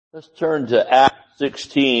Let's turn to Acts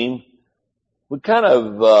 16. We kind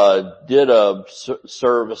of did a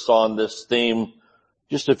service on this theme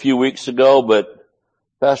just a few weeks ago, but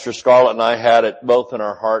Pastor Scarlett and I had it both in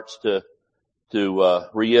our hearts to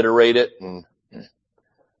reiterate it and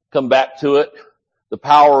come back to it. The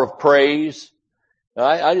power of praise.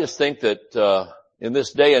 I just think that in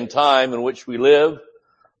this day and time in which we live,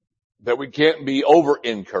 that we can't be over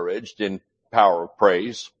encouraged in power of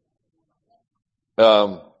praise.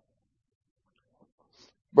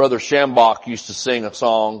 Brother Shambach used to sing a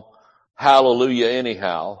song, Hallelujah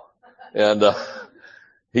Anyhow. And,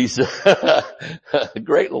 he's a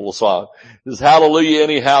great little song. It says, Hallelujah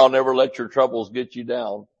anyhow, never let your troubles get you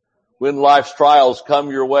down. When life's trials come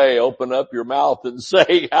your way, open up your mouth and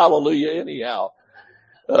say, Hallelujah anyhow.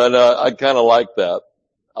 And, I kind of like that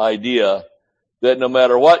idea that no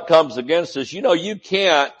matter what comes against us, you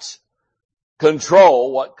can't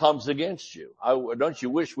control what comes against you. Don't you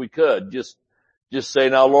wish we could? Just say,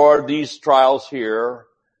 now Lord, these trials here,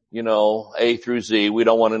 A through Z, we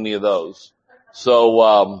don't want any of those.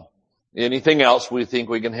 So, anything else we think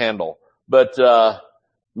we can handle. But,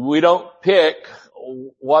 we don't pick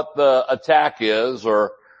what the attack is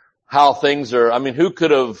or how things are. I mean, who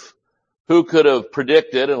could have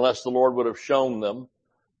predicted, unless the Lord would have shown them,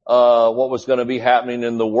 what was going to be happening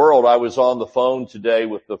in the world? I was on the phone today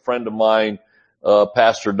with a friend of mine,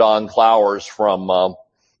 Pastor Don Clowers from,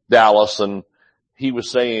 Dallas, and he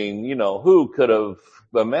was saying, who could have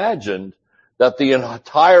imagined that the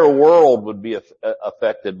entire world would be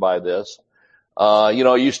affected by this?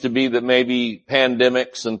 It used to be that maybe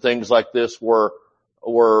pandemics and things like this were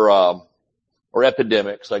or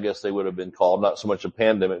epidemics, I guess they would have been called, not so much a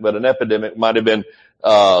pandemic, but an epidemic might have been,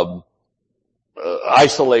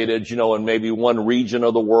 isolated, in maybe one region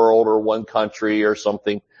of the world or one country or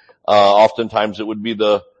something. Oftentimes it would be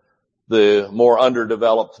the more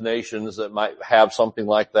underdeveloped nations that might have something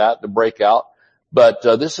like that to break out. But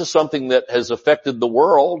this is something that has affected the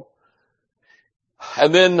world.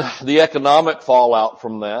 And then the economic fallout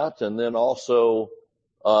from that. And then also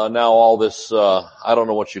now all this, I don't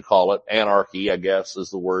know what you call it, anarchy, I guess is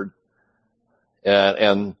the word.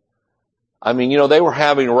 And I mean, they were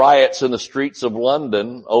having riots in the streets of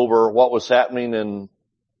London over what was happening in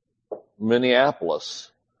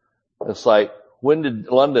Minneapolis. It's like, when did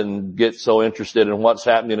London get so interested in what's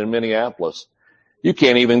happening in Minneapolis? You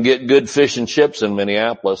can't even get good fish and chips in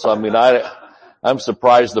Minneapolis. I mean, I'm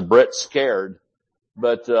surprised the Brits cared,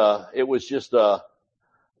 but, it's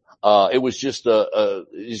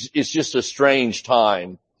just a strange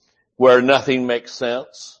time where nothing makes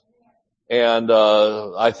sense. And,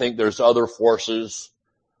 I think there's other forces,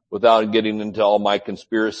 without getting into all my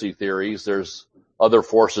conspiracy theories, there's other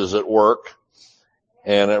forces at work.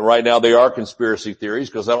 And right now they are conspiracy theories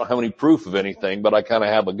because I don't have any proof of anything, but I kind of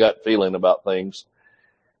have a gut feeling about things.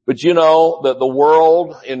 But that the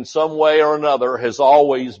world in some way or another has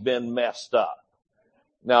always been messed up.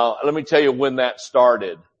 Now, let me tell you when that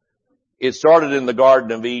started. It started in the Garden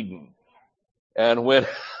of Eden. And when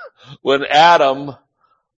Adam,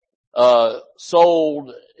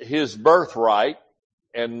 sold his birthright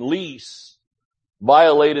and lease,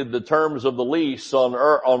 violated the terms of the lease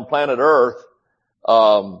on planet Earth,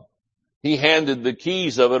 he handed the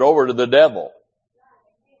keys of it over to the devil.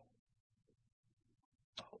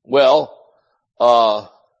 Well,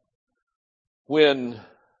 when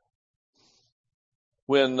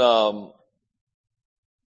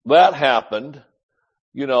that happened,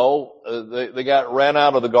 they ran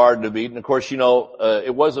out of the Garden of Eden. Of course,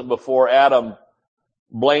 it wasn't before Adam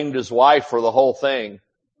blamed his wife for the whole thing.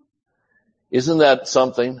 Isn't that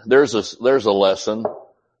something? There's a lesson.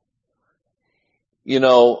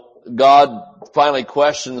 God finally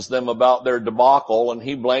questions them about their debacle and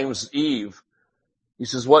he blames Eve. He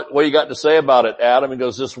says, what you got to say about it, Adam? He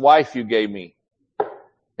goes, this wife you gave me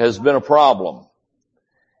has been a problem.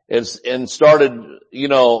 And started,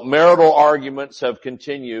 marital arguments have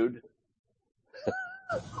continued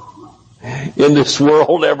in this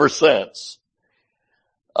world ever since.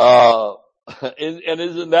 And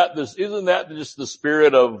isn't that just the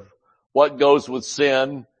spirit of what goes with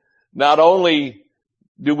sin? Not only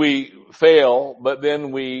do we fail, but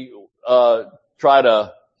then we, try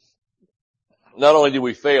to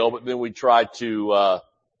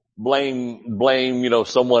blame,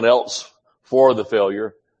 someone else for the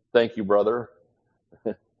failure. Thank you, brother.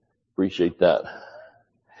 Appreciate that.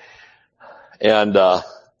 And,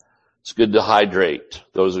 it's good to hydrate.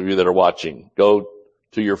 Those of you that are watching, go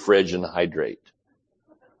to your fridge and hydrate.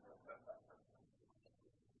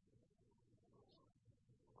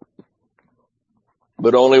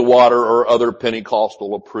 But only water or other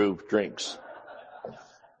Pentecostal approved drinks.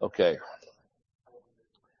 Okay.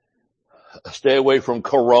 Stay away from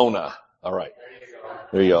Corona. All right.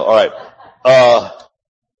 There you go. All right.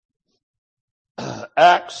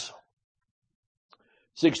 Acts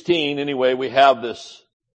 16, anyway, we have this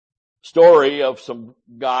story of some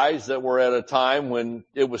guys that were at a time when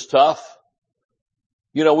it was tough.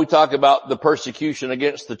 You know, we talk about the persecution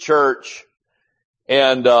against the church,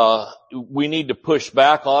 and we need to push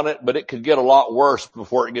back on it, but it could get a lot worse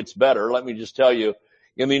before it gets better. Let me just tell you,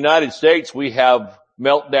 in the United States, we have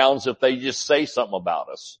meltdowns if they just say something about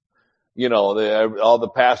us. You know, all the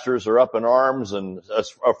pastors are up in arms and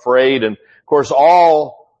afraid. And of course,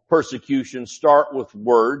 all persecutions start with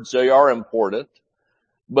words. They are important.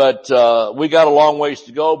 But we got a long ways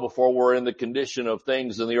to go before we're in the condition of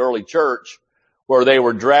things in the early church where they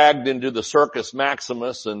were dragged into the Circus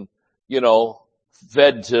Maximus and, you know,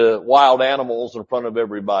 fed to wild animals in front of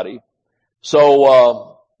everybody.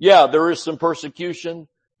 So, yeah, there is some persecution.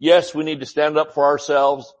 Yes, we need to stand up for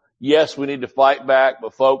ourselves. Yes, we need to fight back,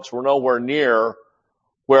 but folks, we're nowhere near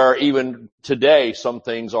where even today some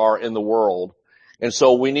things are in the world. And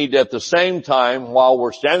so we need to, at the same time, while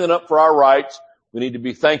we're standing up for our rights, we need to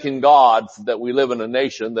be thanking God that we live in a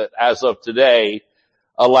nation that, as of today,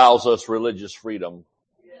 allows us religious freedom.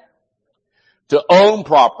 To own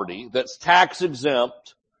property that's tax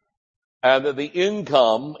exempt, and that the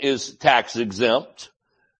income is tax exempt,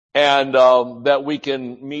 and that we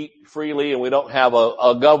can meet freely, and we don't have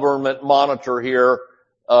a government monitor here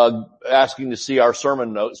asking to see our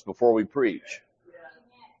sermon notes before we preach.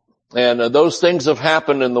 And those things have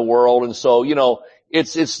happened in the world, and so, you know,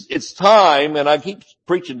 it's time, and I keep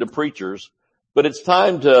preaching to preachers, but it's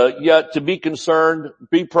time to be concerned,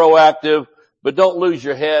 be proactive, but don't lose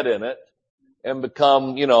your head in it and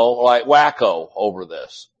become, you know, like wacko over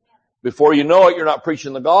this. Before you know it, you're not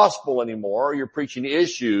preaching the gospel anymore. You're preaching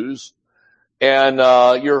issues, and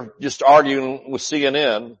you're just arguing with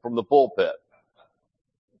CNN from the pulpit.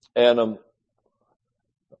 And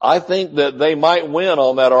I think that they might win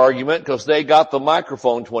on that argument because they got the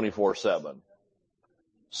microphone 24/7.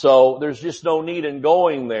 So there's just no need in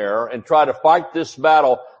going there and try to fight this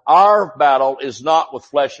battle. Our battle is not with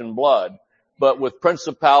flesh and blood, but with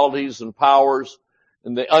principalities and powers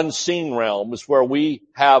in the unseen realm is where we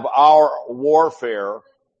have our warfare,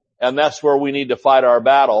 and that's where we need to fight our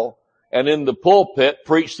battle. And in the pulpit,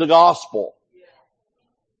 preach the gospel.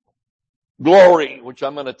 Glory, which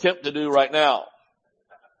I'm going to attempt to do right now.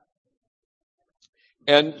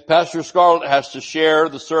 And Pastor Scarlett has to share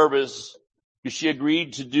the service because she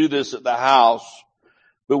agreed to do this at the house.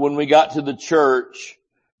 But when we got to the church,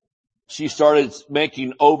 she started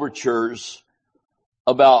making overtures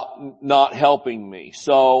about not helping me.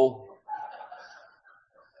 So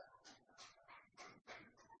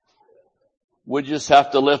we just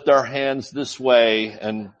have to lift our hands this way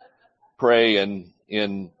and pray in,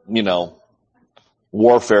 you know,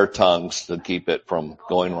 warfare tongues to keep it from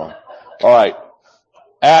going wrong. All right.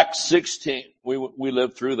 Acts 16. We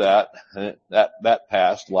lived through that. That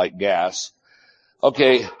passed like gas.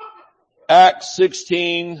 Okay. Acts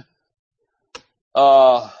 16.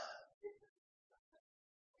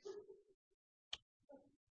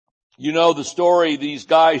 You know the story, these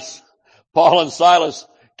guys, Paul and Silas,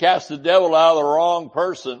 cast the devil out of the wrong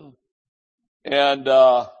person. And,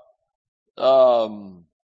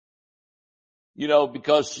 you know,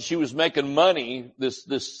 because she was making money, this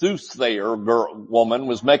soothsayer woman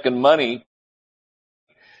was making money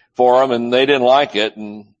for them, and they didn't like it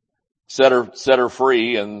and set her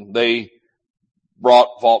free, and they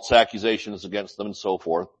brought false accusations against them and so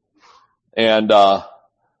forth. And,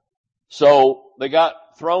 so they got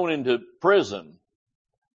thrown into prison.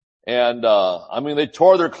 And, I mean, they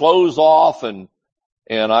tore their clothes off and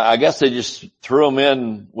I guess they just threw them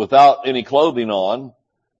in without any clothing on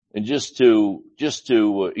and just to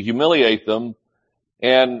humiliate them.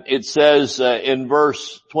 And it says, in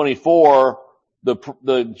verse 24,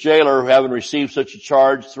 the jailer, having received such a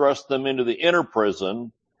charge, thrust them into the inner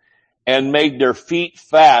prison and made their feet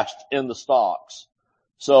fast in the stocks.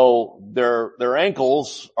 So their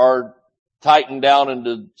ankles are tightened down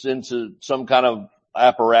into some kind of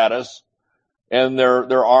apparatus, and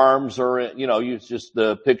their arms are, you know, it's just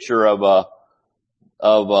the picture of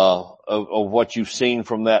what you've seen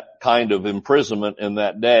from that kind of imprisonment in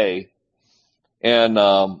that day.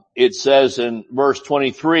 And it says in verse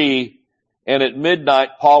 23, and at midnight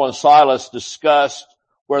Paul and Silas discussed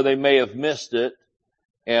where they may have missed it,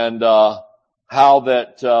 and how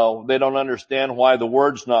that they don't understand why the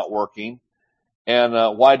word's not working, and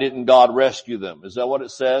why didn't God rescue them? Is that what it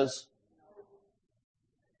says?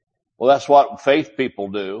 Well, that's what faith people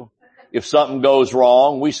do. if something goes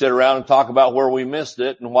wrong, we sit around and talk about where we missed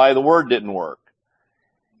it and why the word didn't work.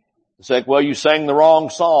 It's like, well, you sang the wrong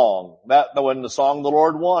song. That wasn't the song the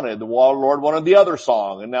Lord wanted. The Lord wanted the other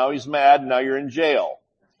song, and now he's mad, and now you're in jail.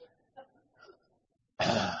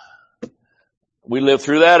 We lived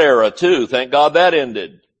through that era too. Thank God that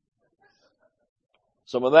ended.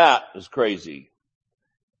 Some of that is crazy.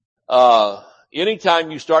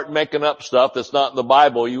 Anytime you start making up stuff that's not in the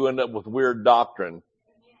Bible, you end up with weird doctrine.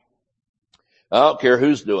 I don't care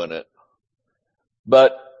who's doing it.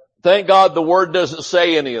 But thank God the word doesn't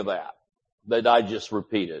say any of that I just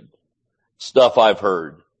repeated. Stuff I've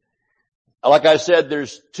heard. Like I said,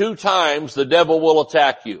 there's 2 times the devil will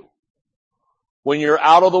attack you. When you're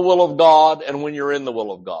out of the will of God and when you're in the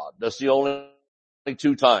will of God. That's the only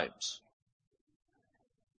 2 times.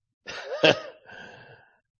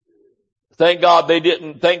 Thank God they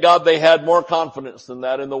didn't. Thank God they had more confidence than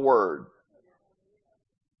that in the word.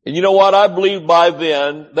 And you know what? I believe by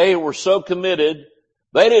then they were so committed,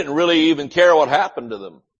 they didn't really even care what happened to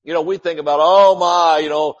them. You know, we think about, oh my, you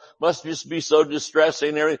know, must just be so distressing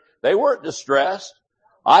and everything. They weren't distressed.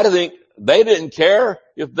 I think they didn't care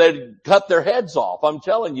if they'd cut their heads off. I'm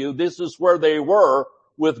telling you, this is where they were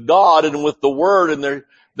with God and with the word and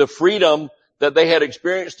the freedom that they had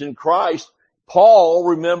experienced in Christ. Paul,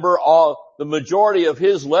 remember, the majority of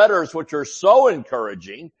his letters, which are so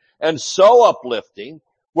encouraging and so uplifting,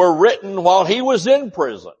 were written while he was in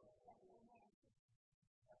prison.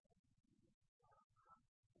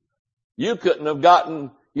 You couldn't have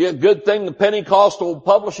gotten, good thing the Pentecostal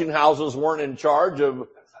publishing houses weren't in charge of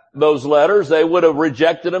those letters. They would have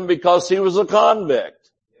rejected him because he was a convict.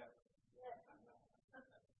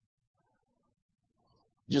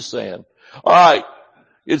 Just saying. All right.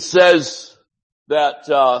 It says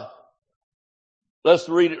that, let's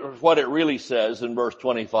read what it really says in verse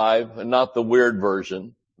 25 and not the weird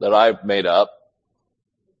version that I've made up.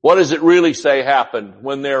 What does it really say happened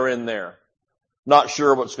when they're in there? Not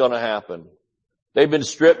sure what's going to happen. They've been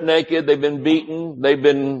stripped naked. They've been beaten. They've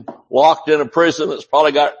been locked in a prison that's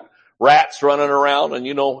probably got rats running around and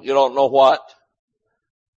you don't know what.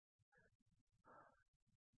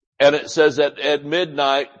 And it says that at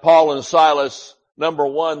midnight, Paul and Silas, number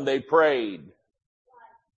 1, they prayed.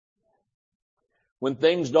 When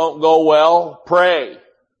things don't go well, pray.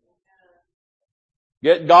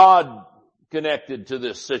 Get God connected to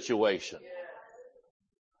this situation.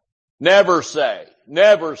 Never say,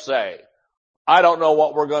 I don't know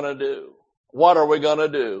what we're going to do. What are we going to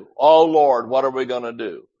do? Oh Lord, what are we going to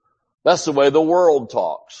do? That's the way the world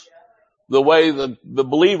talks. The way the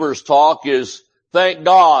believers talk is, thank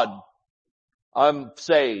God I'm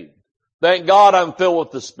saved. Thank God I'm filled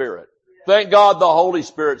with the Spirit. Thank God the Holy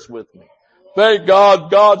Spirit's with me. Thank God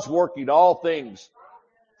God's working all things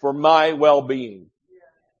for my well-being.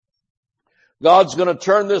 God's going to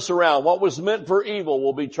turn this around. What was meant for evil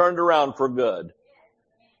will be turned around for good.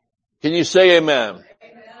 Can you say amen?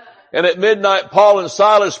 Amen. And at midnight, Paul and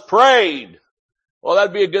Silas prayed. Well,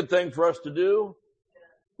 that'd be a good thing for us to do.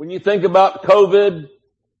 When you think about COVID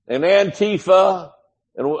and Antifa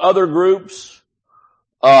and other groups,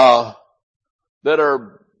 that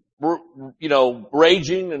are,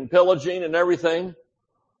 raging and pillaging and everything.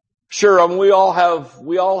 Sure, I mean, we all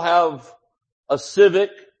have a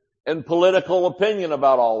civic and political opinion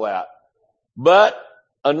about all that. But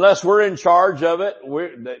unless we're in charge of it,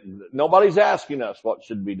 nobody's asking us what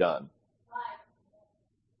should be done.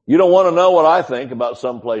 You don't want to know what I think about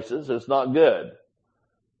some places. It's not good.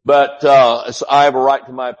 But I have a right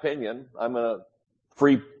to my opinion. I'm a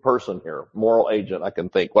free person here, moral agent. I can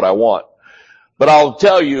think what I want. But I'll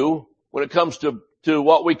tell you, when it comes to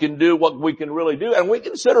what we can do, what we can really do, and we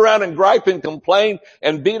can sit around and gripe and complain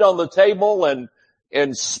and beat on the table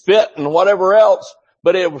and spit and whatever else,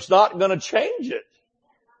 but it was not going to change it.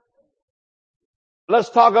 Let's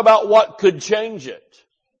talk about what could change it.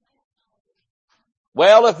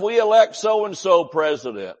 Well, if we elect so-and-so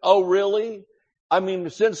president. Oh, really? I mean,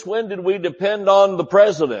 since when did we depend on the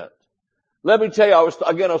president? Let me tell you, I was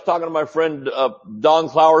talking to my friend, Don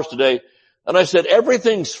Clowers today, and I said,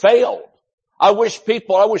 everything's failed. I wish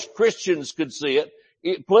Christians could see it.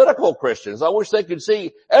 Political Christians, I wish they could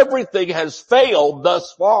see everything has failed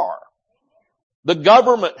thus far. The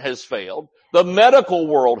government has failed. The medical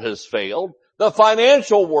world has failed. The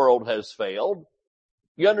financial world has failed.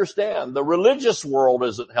 You understand? The religious world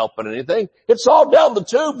isn't helping anything. It's all down the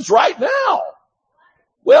tubes right now.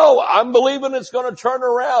 Well, I'm believing it's going to turn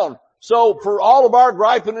around. So for all of our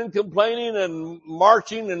griping and complaining and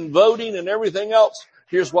marching and voting and everything else,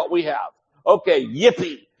 here's what we have. Okay,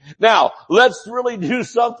 yippee. Now, let's really do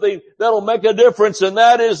something that'll make a difference, and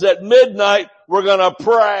that is at midnight, we're going to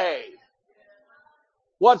pray.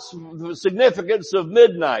 What's the significance of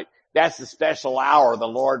midnight? That's the special hour the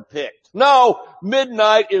Lord picked. No,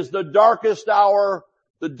 midnight is the darkest hour,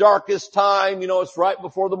 the darkest time. You know, it's right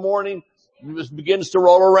before the morning. It just begins to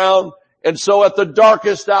roll around. And so at the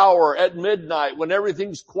darkest hour, at midnight, when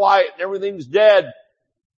everything's quiet and everything's dead,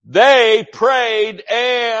 they prayed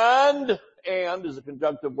and is a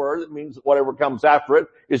conjunctive word. It means that whatever comes after it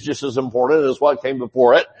is just as important as what came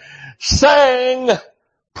before it. Sang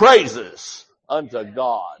praises unto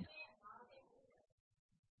God.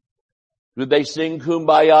 Did they sing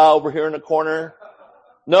Kumbaya over here in the corner?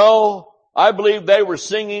 No, I believe they were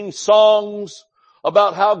singing songs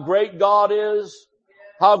about how great God is.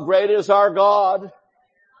 How great is our God?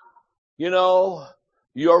 You know,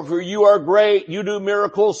 you are great. You do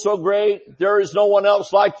miracles so great. There is no one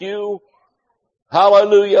else like you.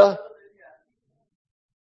 Hallelujah.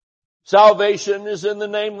 Salvation is in the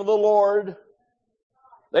name of the Lord.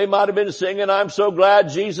 They might have been singing, I'm so glad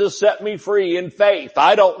Jesus set me free in faith.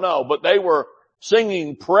 I don't know, but they were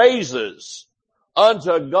singing praises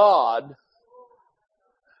unto God.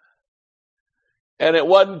 And it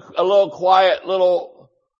wasn't a little quiet little,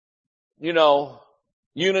 you know,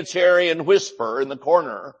 Unitarian whisper in the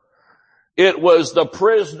corner. It was the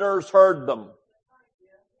prisoners heard them.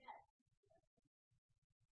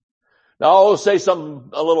 Now I'll say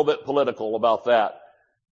something a little bit political about that.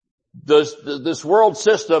 This world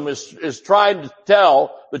system is trying to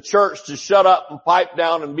tell the church to shut up and pipe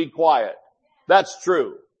down and be quiet. That's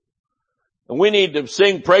true. And we need to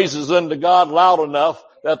sing praises unto God loud enough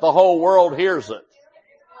that the whole world hears it.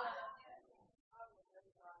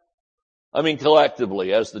 I mean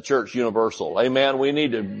collectively as the church universal. Amen. We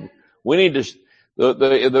need to,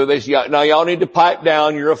 now y'all need to pipe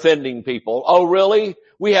down. You're offending people. Oh really?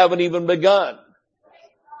 We haven't even begun.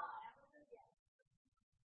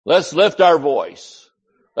 Let's lift our voice.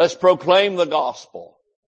 Let's proclaim the gospel.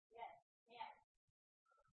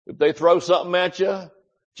 If they throw something at you,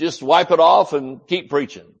 just wipe it off and keep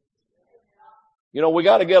preaching. You know, we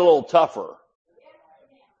got to get a little tougher.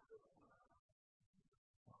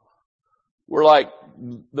 We're like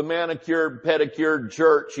the manicured, pedicured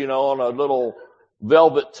church, you know, on a little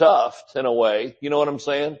velvet tuft in a way. You know what I'm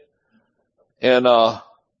saying? And,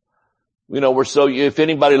 you know, if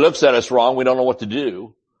anybody looks at us wrong, we don't know what to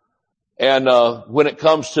do. And when it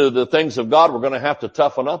comes to the things of God, we're going to have to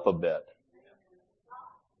toughen up a bit.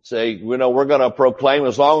 Say, you know, we're going to proclaim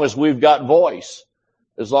as long as we've got voice,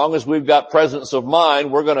 as long as we've got presence of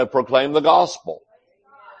mind, we're going to proclaim the gospel.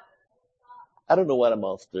 I don't know what I'm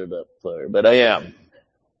all stirred up for, but I am.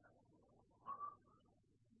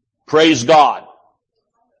 Praise God.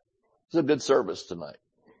 It's a good service tonight.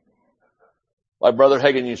 Like Brother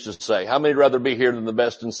Hagin used to say, how many would rather be here than the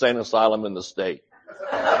best insane asylum in the state?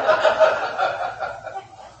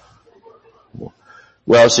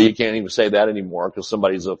 Well, so you can't even say that anymore because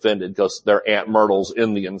somebody's offended because their Aunt Myrtle's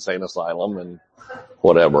in the insane asylum and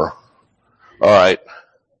whatever. All right.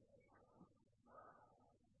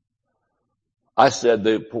 I said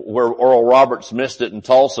that where Oral Roberts missed it in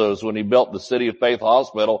Tulsa is when he built the City of Faith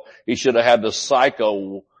Hospital. He should have had the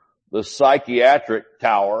psychiatric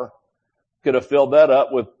tower. Could have filled that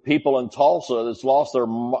up with people in Tulsa that's lost their,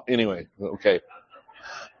 anyway, okay.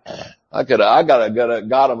 I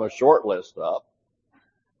got him a short list up.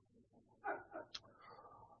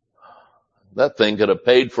 That thing could have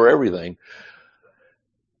paid for everything.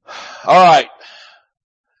 All right.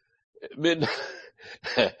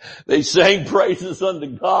 They sang praises unto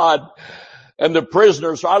God, and the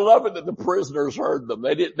prisoners, I love it that the prisoners heard them.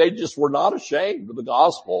 They just were not ashamed of the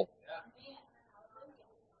gospel.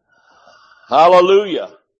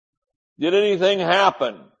 Hallelujah. Did anything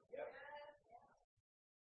happen?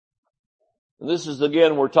 And this is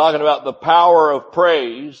again, we're talking about the power of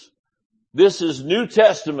praise. This is New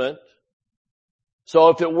Testament. So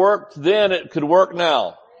if it worked then, it could work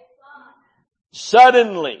now.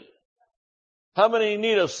 Suddenly. How many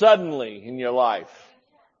need a suddenly in your life?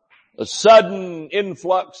 A sudden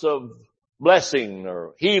influx of blessing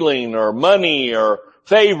or healing or money or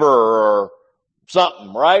favor or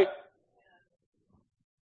something, right?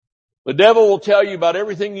 The devil will tell you about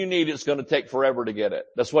everything you need. It's going to take forever to get it.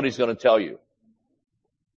 That's what he's going to tell you.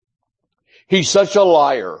 He's such a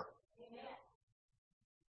liar.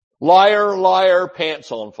 Liar, liar,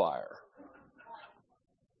 pants on fire.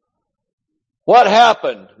 What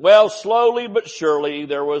happened? Well, slowly but surely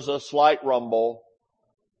there was a slight rumble.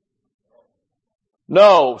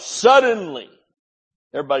 No, suddenly.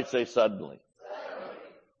 Everybody say suddenly.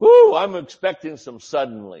 Woo, I'm expecting some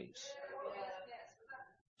suddenlies.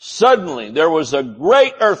 Suddenly there was a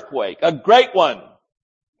great earthquake, a great one.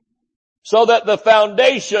 So that the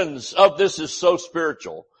foundations of this is so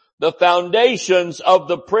spiritual. The foundations of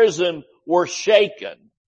the prison were shaken.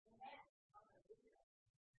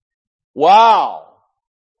 Wow.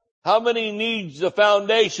 How many needs the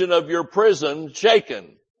foundation of your prison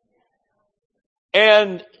shaken?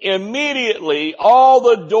 And immediately all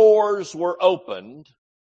the doors were opened.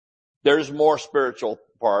 There's more spiritual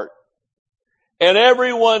part. And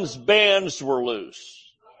everyone's bands were loose.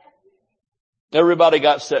 Everybody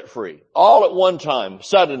got set free. All at one time,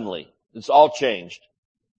 suddenly. It's all changed.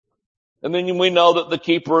 And then we know that the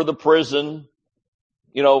keeper of the prison,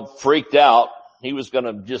 freaked out. He was going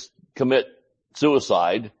to just commit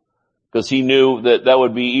suicide because he knew that that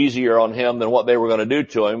would be easier on him than what they were going to do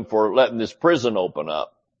to him for letting this prison open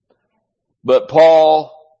up. But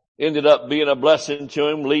Paul ended up being a blessing to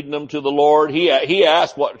him, leading him to the Lord. He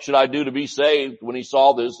asked, what should I do to be saved, when he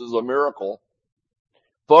saw this as a miracle.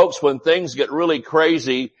 Folks, when things get really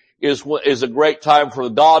crazy is a great time for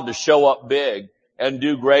God to show up big and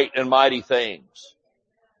do great and mighty things.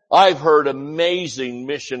 I've heard amazing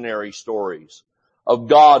missionary stories of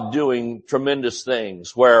God doing tremendous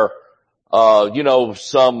things where, there's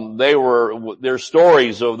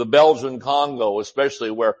stories of the Belgian Congo,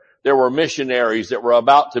 especially where there were missionaries that were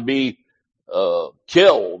about to be,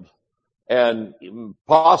 killed and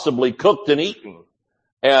possibly cooked and eaten.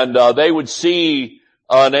 And, they would see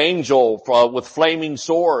an angel with flaming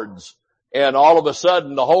swords, and all of a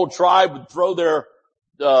sudden the whole tribe would throw their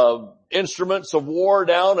instruments of war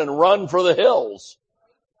down and run for the hills.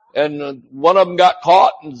 And one of them got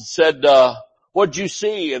caught and said, what'd you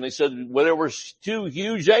see? And they said, well, there were two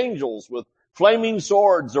huge angels with flaming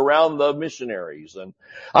swords around the missionaries.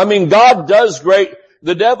 And God does great.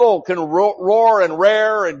 The devil can roar and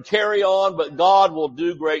rear and carry on, but God will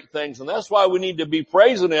do great things. And that's why we need to be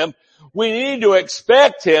praising him. We need to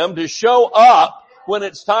expect him to show up when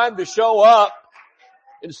it's time to show up,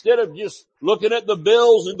 instead of just looking at the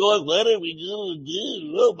bills and going, what are we going to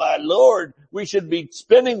do? Oh my Lord. We should be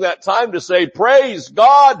spending that time to say, praise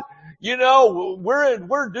God.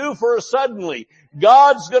 We're due for a suddenly.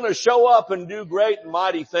 God's going to show up and do great and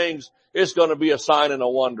mighty things. It's going to be a sign and a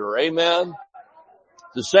wonder. Amen.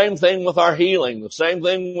 The same thing with our healing. The same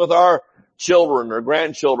thing with our children or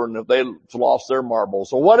grandchildren if they lost their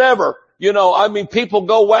marbles or whatever. People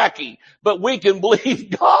go wacky, but we can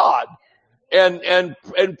believe God and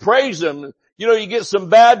praise him. You get some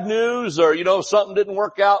bad news or, something didn't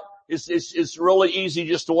work out. It's really easy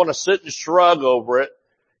just to want to sit and shrug over it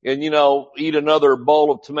and, eat another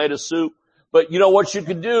bowl of tomato soup. But what you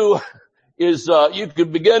could do is, you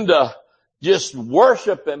could begin to just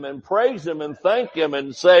worship him and praise him and thank him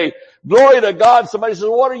and say, glory to God. Somebody says,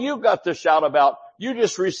 what have you got to shout about? You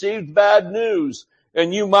just received bad news.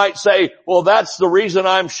 And you might say, well, that's the reason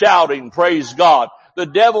I'm shouting. Praise God. The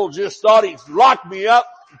devil just thought he'd locked me up,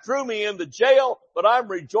 threw me in the jail, but I'm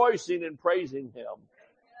rejoicing and praising him.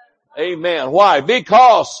 Amen. Why?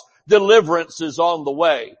 Because deliverance is on the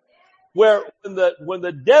way. When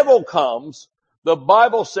the devil comes, the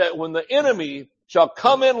Bible said, when the enemy shall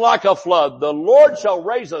come in like a flood, the Lord shall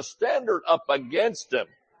raise a standard up against him.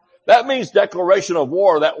 That means declaration of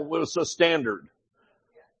war. That was a standard.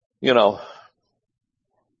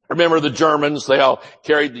 Remember the Germans, they all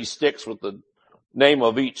carried these sticks with the name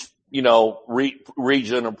of each,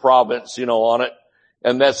 region or province, on it.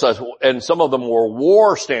 And and some of them were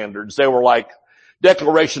war standards. They were like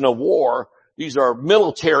declaration of war. These are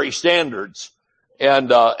military standards.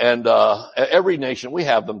 And every nation, we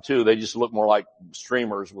have them too. They just look more like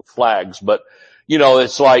streamers with flags. But,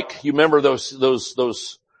 it's like, you remember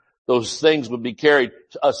those things would be carried,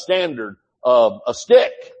 a standard, a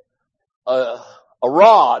stick, a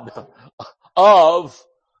rod of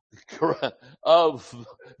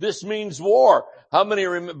this means war. How many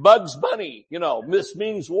remember Bugs Bunny? This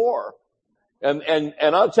means war. And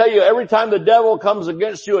I'll tell you, every time the devil comes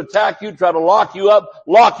against you, attack you, try to lock you up,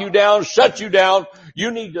 lock you down, shut you down,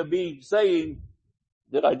 you need to be saying,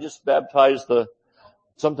 did I just baptize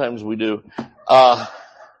sometimes we do,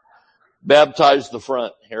 baptize the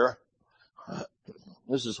front here.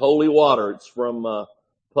 This is holy water. It's from,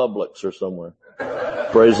 Publix or somewhere.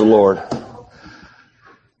 Praise the Lord.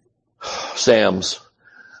 Sam's.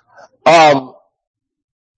 And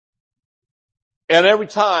every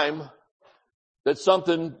time that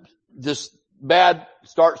something just bad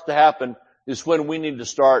starts to happen is when we need to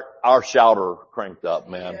start our shouter cranked up,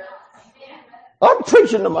 man. I'm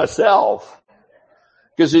preaching to myself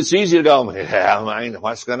because it's easy to go,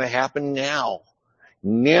 what's going to happen now?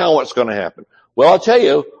 Now what's going to happen? Well, I'll tell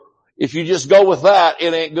you, if you just go with that,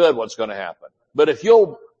 it ain't good what's going to happen. But if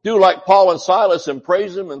you'll do like Paul and Silas and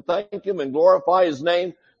praise him and thank him and glorify his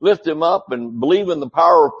name, lift him up and believe in the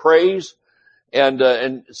power of praise.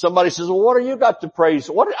 And somebody says, well, what do you got to praise?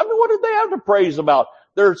 What did they have to praise about?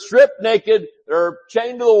 They're stripped naked, they're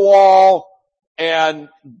chained to the wall, and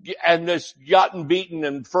just gotten beaten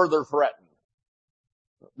and further threatened.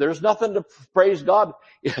 There's nothing to praise God.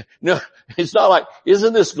 No, it's not like,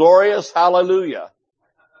 isn't this glorious? Hallelujah.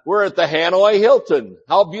 We're at the Hanoi Hilton.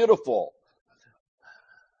 How beautiful.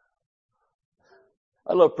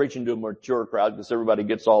 I love preaching to a mature crowd because everybody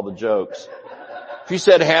gets all the jokes. If you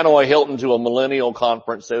said Hanoi Hilton to a millennial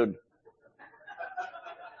conference, they would,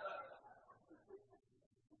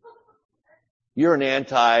 you're an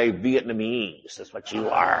anti-Vietnamese. That's what you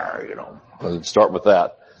are, you know. Let's start with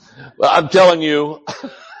that. Well, I'm telling you,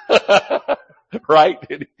 right?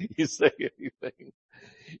 Did you say anything?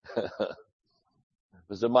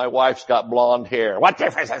 Because my wife's got blonde hair. What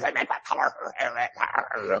difference does it make what color her hair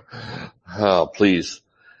is? Oh, please.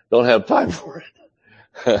 Don't have time for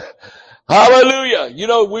it. Hallelujah. You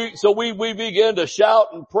know, we begin to shout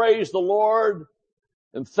and praise the Lord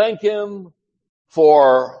and thank Him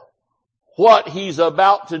for what He's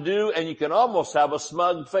about to do, and you can almost have a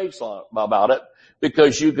smug face on about it,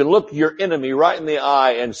 because you can look your enemy right in the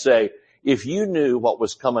eye and say, if you knew what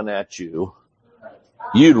was coming at you,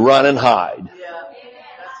 you'd run and hide.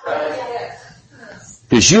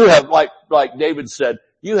 Because you have, like David said,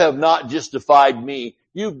 you have not just defied me,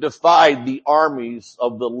 you've defied the armies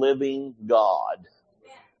of the living God.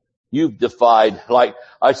 You've defied, like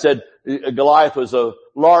I said, Goliath was a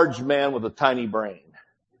large man with a tiny brain.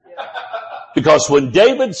 Because when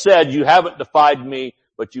David said, you haven't defied me,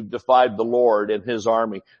 but you've defied the Lord and His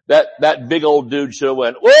army, that big old dude should have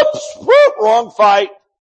went, whoops, whoop, wrong fight.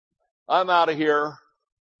 I'm out of here.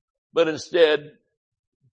 But instead,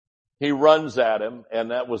 he runs at him,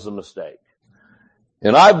 and that was a mistake.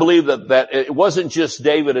 And I believe that it wasn't just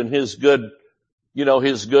David and his good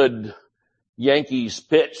Yankees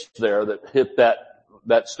pitch there that hit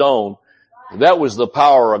that stone. That was the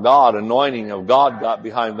power of God, anointing of God got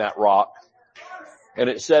behind that rock. And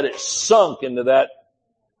it said it sunk into that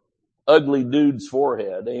ugly dude's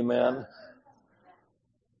forehead. Amen.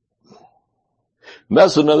 And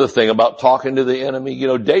that's another thing about talking to the enemy. You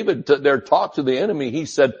know, David there talked to the enemy. He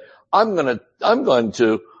said, I'm going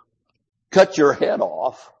to cut your head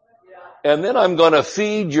off, and then I'm going to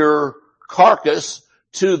feed your carcass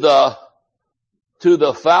to the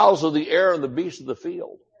fowls of the air and the beasts of the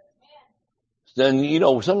field. Then, you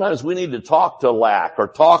know, sometimes we need to talk to lack, or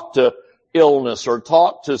talk to illness, or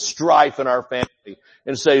talk to strife in our family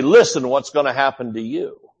and say, listen, what's going to happen to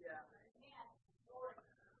you?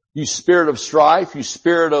 You spirit of strife, you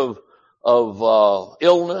spirit of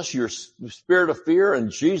illness, your spirit of fear, in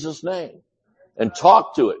Jesus' name. And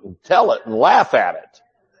talk to it and tell it and laugh at it.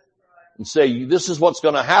 And say, this is what's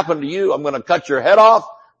going to happen to you. I'm going to cut your head off,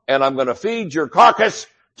 and I'm going to feed your carcass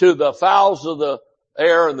to the fowls of the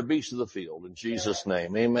air and the beasts of the field. In Jesus'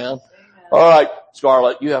 name. Amen. All right,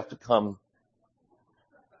 Scarlett, you have to come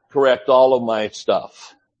correct all of my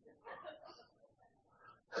stuff.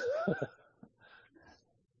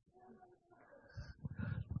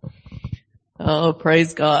 Oh,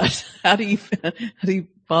 praise God. How do you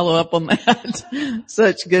follow up on that?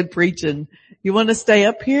 Such good preaching. You want to stay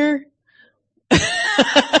up here?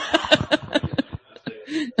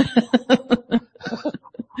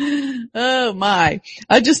 Oh my.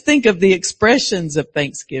 I just think of the expressions of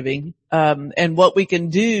Thanksgiving, and what we can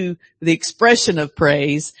do, the expression of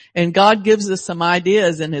praise. And God gives us some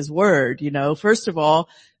ideas in His Word, you know. First of all,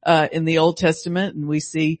 in the Old Testament, and we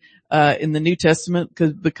see, in the New Testament,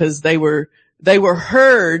 because they were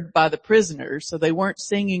heard by the prisoners, so they weren't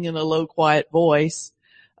singing in a low, quiet voice,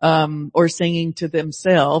 or singing to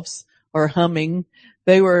themselves or humming.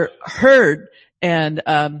 They were heard. And,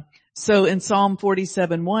 so in Psalm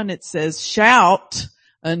 47:1, it says, shout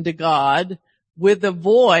unto God with a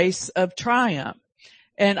voice of triumph.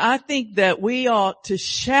 And I think that we ought to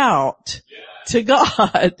shout to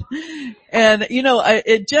God. And, you know,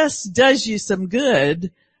 it just does you some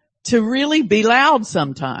good to really be loud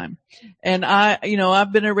sometime. And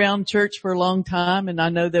I've been around church for a long time, and I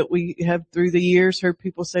know that we have through the years heard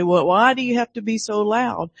people say, well, why do you have to be so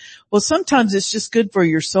loud? Well, sometimes it's just good for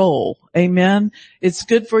your soul. Amen. It's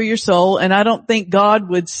good for your soul. And I don't think God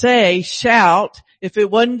would say shout if it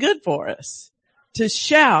wasn't good for us to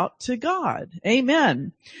shout to God.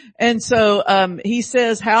 Amen. And so, he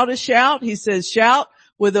says how to shout. He says shout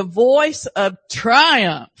with a voice of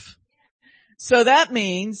triumph. So that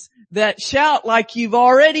means that shout like you've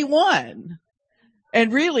already won.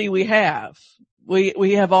 And really we have.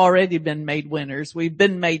 We have already been made winners. We've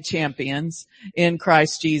been made champions in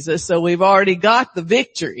Christ Jesus. So we've already got the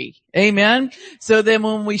victory. Amen. So then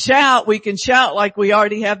when we shout, we can shout like we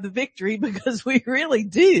already have the victory, because we really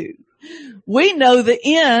do. We know the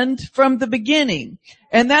end from the beginning.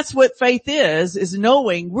 And that's what faith is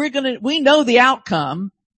knowing we know the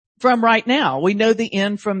outcome from right now. We know the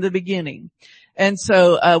end from the beginning. And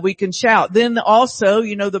so, we can shout. Then also,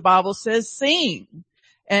 the Bible says sing.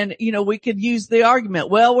 And, we could use the argument,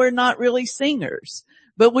 well, we're not really singers,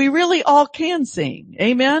 but we really all can sing.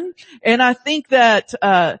 Amen. And I think that,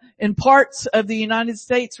 in parts of the United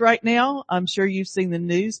States right now, I'm sure you've seen the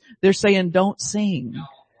news, they're saying don't sing.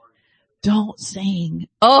 Don't sing.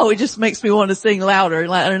 Oh, it just makes me want to sing louder and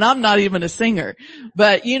louder. And I'm not even a singer,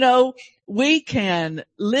 but we can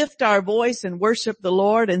lift our voice and worship the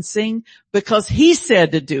Lord and sing because He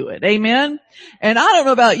said to do it. Amen. And I don't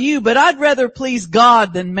know about you, but I'd rather please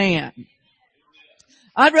God than man.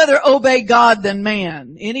 I'd rather obey God than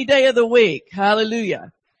man any day of the week.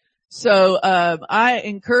 Hallelujah. So, I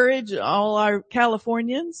encourage all our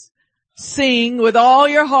Californians, sing with all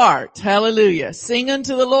your heart. Hallelujah. Sing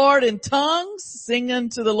unto the Lord in tongues. Sing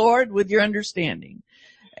unto the Lord with your understanding.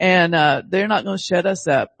 And, they're not going to shut us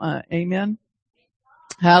up. Amen.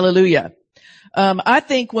 Hallelujah. I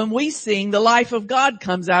think when we sing, the life of God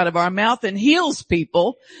comes out of our mouth and heals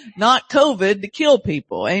people, not COVID to kill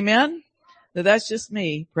people. Amen. Now, that's just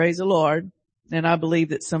me. Praise the Lord. And I believe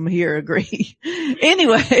that some here agree.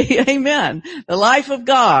 Anyway, amen. The life of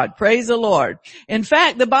God. Praise the Lord. In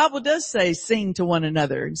fact, the Bible does say sing to one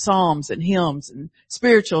another in psalms and hymns and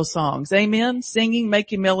spiritual songs. Amen. Singing,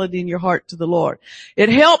 making melody in your heart to the Lord. It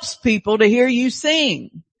helps people to hear you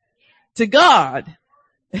sing to God.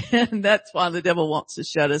 And that's why the devil wants to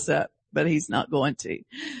shut us up, but he's not going to.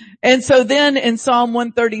 And so then in Psalm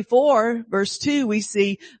 134 verse 2, we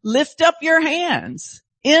see lift up your hands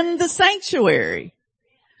in the sanctuary.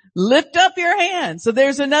 Lift up your hands. So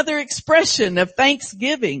there's another expression of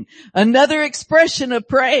thanksgiving, another expression of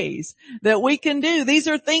praise that we can do. These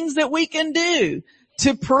are things that we can do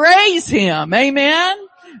to praise Him. Amen.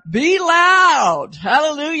 Be loud.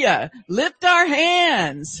 Hallelujah. Lift our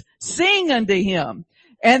hands. Sing unto Him.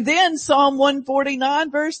 And then Psalm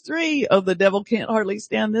 149 verse 3. Oh, the devil can't hardly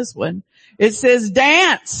stand this one. It says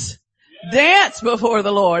dance. Dance before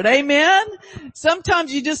the Lord. Amen.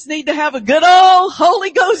 Sometimes you just need to have a good old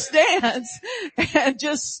Holy Ghost dance and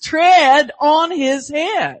just tread on His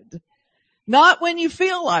head. Not when you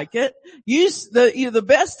feel like it. The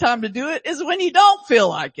best time to do it is when you don't feel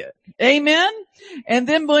like it. Amen. And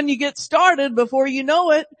then when you get started, before you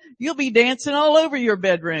know it, you'll be dancing all over your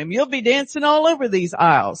bedroom. You'll be dancing all over these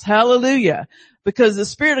aisles. Hallelujah. Because the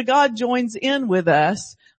Spirit of God joins in with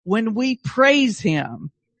us when we praise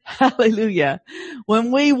Him. Hallelujah.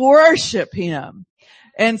 When we worship Him.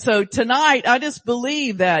 And so tonight, I just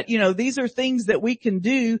believe that, these are things that we can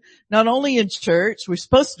do not only in church, we're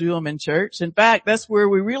supposed to do them in church. In fact, that's where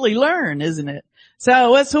we really learn, isn't it?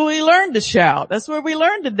 So that's where we learn to shout. That's where we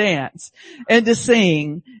learn to dance and to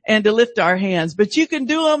sing and to lift our hands. But you can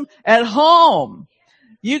do them at home.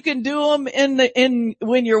 You can do them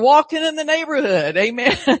when you're walking in the neighborhood.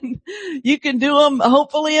 Amen. You can do them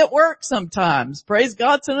hopefully at work sometimes. Praise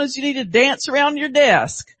God. Sometimes you need to dance around your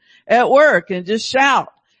desk at work and just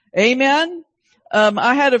shout. Amen.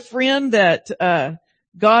 I had a friend that,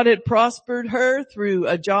 God had prospered her through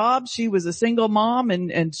a job. She was a single mom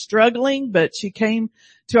and struggling, but she came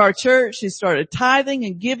to our church. She started tithing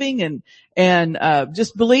and giving and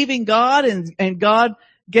just believing God, and God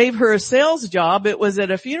gave her a sales job. It was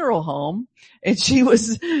at a funeral home, and she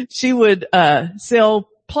would sell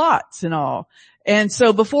plots and all. And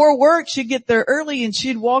so before work, she'd get there early and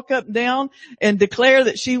she'd walk up and down and declare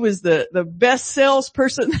that she was the best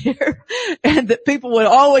salesperson there and that people would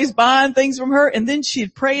always buy things from her. And then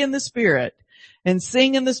she'd pray in the Spirit and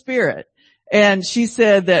sing in the Spirit. And she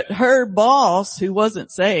said that her boss, who wasn't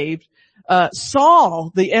saved, saw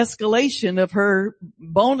the escalation of her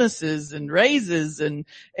bonuses and raises and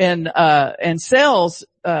sales,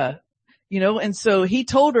 and so he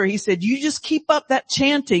told her, he said, you just keep up that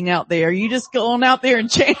chanting out there. You just go on out there and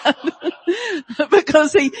chant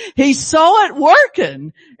because he saw it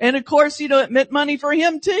working. And of course, it meant money for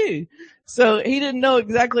him too. So he didn't know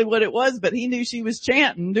exactly what it was, but he knew she was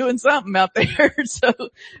chanting, doing something out there. So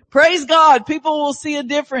praise God. People will see a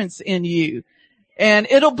difference in you, and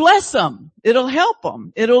it'll bless them. It'll help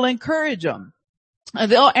them. It'll encourage them. And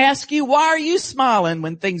they'll ask you, why are you smiling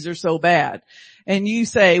when things are so bad? And you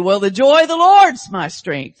say, well, the joy of the Lord's my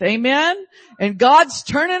strength. Amen. And God's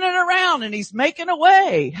turning it around and He's making a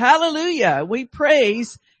way. Hallelujah. We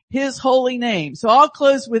praise his holy name. So I'll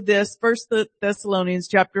close with this. 1 Thessalonians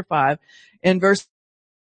chapter 5 and verse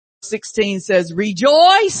 16 says,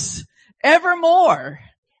 rejoice evermore.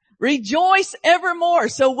 Rejoice evermore.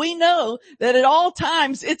 So we know that at all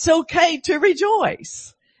times it's okay to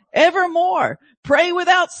rejoice. Evermore. Pray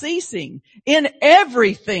without ceasing. In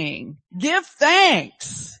everything, give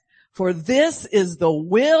thanks. For this is the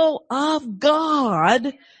will of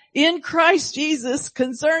God in Christ Jesus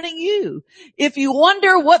concerning you. If you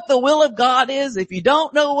wonder what the will of God is, if you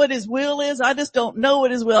don't know what his will is, I just don't know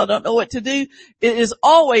what his will, I don't know what to do, it is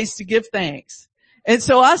always to give thanks. And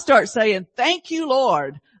so I start saying, thank you,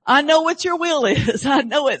 Lord. I know what your will is. I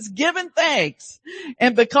know it's giving thanks.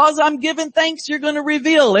 And because I'm giving thanks, you're going to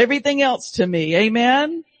reveal everything else to me.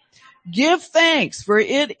 Amen. Give thanks, for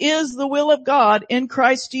it is the will of God in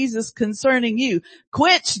Christ Jesus concerning you.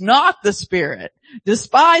 Quench not the spirit.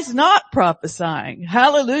 Despise not prophesying.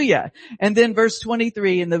 Hallelujah. And then verse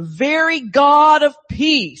 23, and the very God of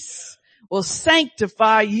peace will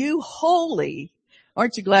sanctify you wholly.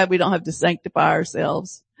 Aren't you glad we don't have to sanctify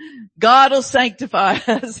ourselves? God will sanctify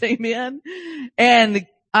us. Amen. And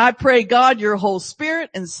I pray, God, your whole spirit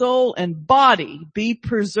and soul and body be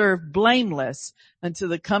preserved blameless until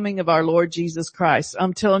the coming of our Lord Jesus Christ.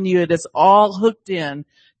 I'm telling you, it is all hooked in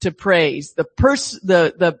to praise. The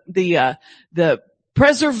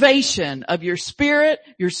preservation of your spirit,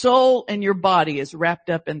 your soul, and your body is wrapped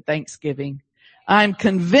up in thanksgiving. I'm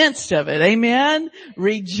convinced of it. Amen.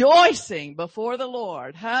 Rejoicing before the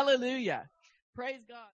Lord. Hallelujah. Praise God.